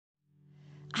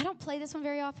I don't play this one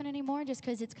very often anymore just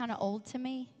because it's kind of old to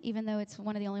me, even though it's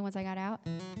one of the only ones I got out.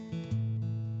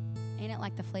 Ain't it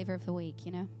like the flavor of the week,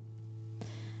 you know?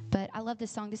 But I love this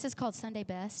song. This is called Sunday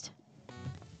Best.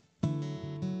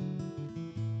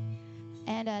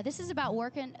 And this is about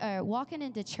walking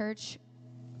into church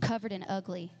covered in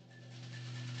ugly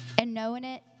and knowing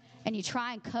it, and you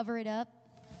try and cover it up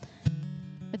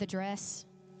with a dress,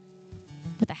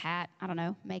 with a hat, I don't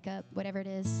know, makeup, whatever it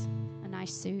is, a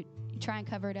nice suit. You try and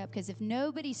cover it up because if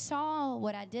nobody saw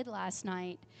what I did last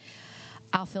night,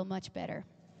 I'll feel much better.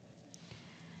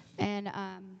 And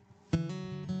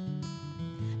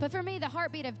but for me, the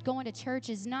heartbeat of going to church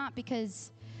is not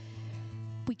because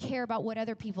we care about what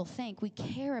other people think. We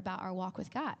care about our walk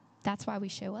with God. That's why we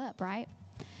show up, right?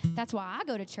 That's why I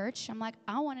go to church. I'm like,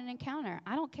 I want an encounter.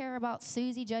 I don't care about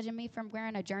Susie judging me from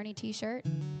wearing a Journey t-shirt.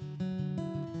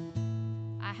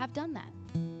 I have done that.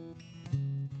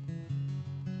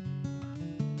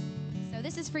 So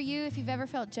this is for you if you've ever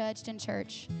felt judged in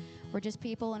church. We're just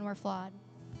people and we're flawed.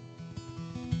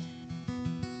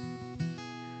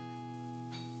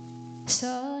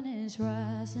 Sun is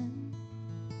rising,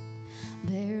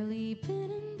 barely been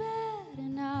in bed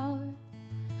an hour.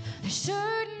 There's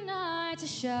certain nights a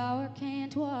shower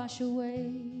can't wash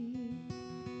away.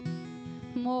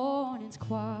 Morning's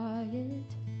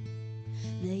quiet,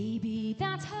 maybe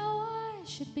that's how I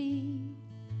should be.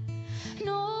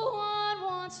 No one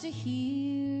wants to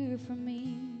hear from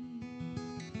me.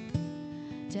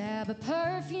 Dab of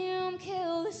perfume,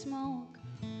 kill the smoke,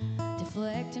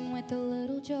 deflecting with a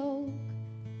little joke.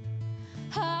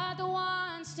 Hide the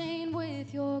wine stain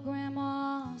with your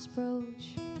grandma's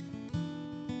brooch.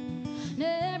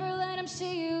 Never let him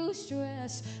see you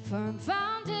stress. Firm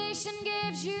foundation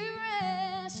gives you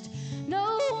rest.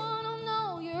 No one will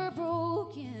know you're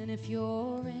broken if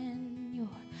you're in your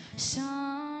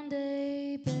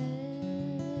Sunday best.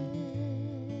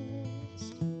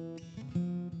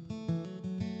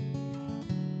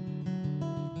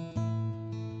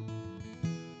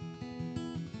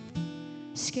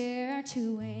 Scared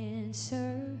to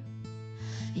answer,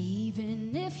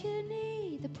 even if you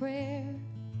need the prayer.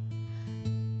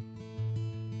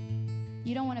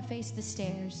 You don't want to face the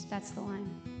stairs, that's the line.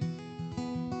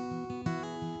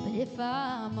 But if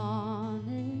I'm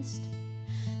honest,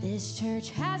 this church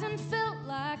hasn't felt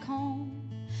like home.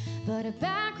 But a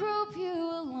back row pew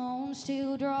alone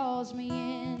still draws me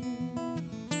in.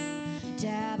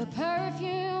 Dab of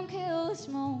perfume, kill the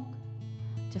smoke,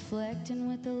 deflecting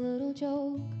with a little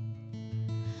joke.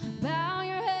 Bow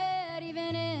your head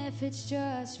even if it's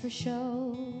just for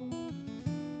show.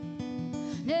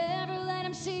 Never let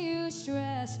him see you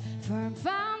stress. Firm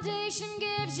foundation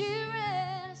gives you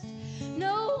rest.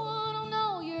 No one will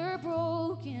know you're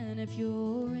broken if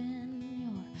you're in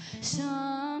your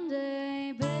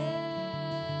Sunday best.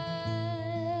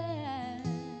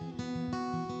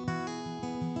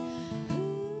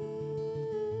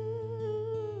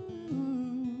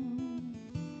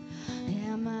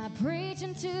 Am I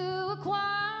preaching to a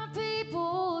choir of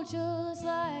people just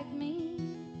like me,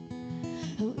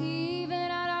 who even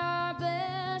at our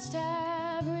best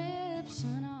have rips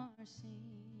in our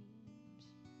seams?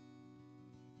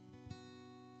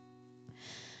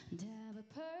 Dab of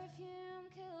perfume,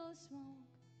 kill the smoke,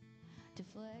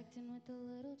 deflecting with a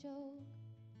little joke.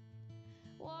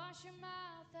 Wash your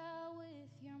mouth out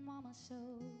with your mama's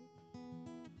soap.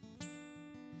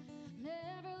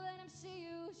 Never let him see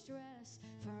you stress.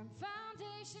 Firm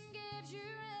foundation gives you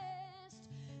rest.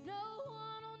 No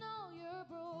one will know you're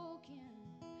broken,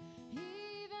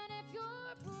 even if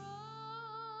you're broken.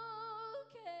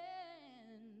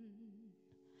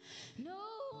 No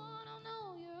one will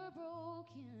know you're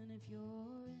broken if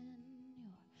you're in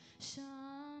your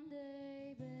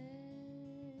Sunday best.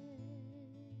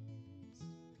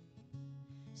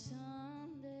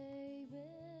 Sunday best.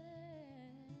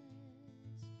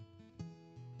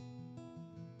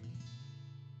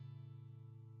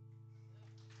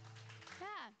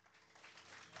 Yeah.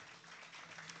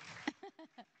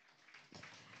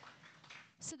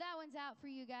 So that one's out for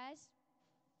you guys.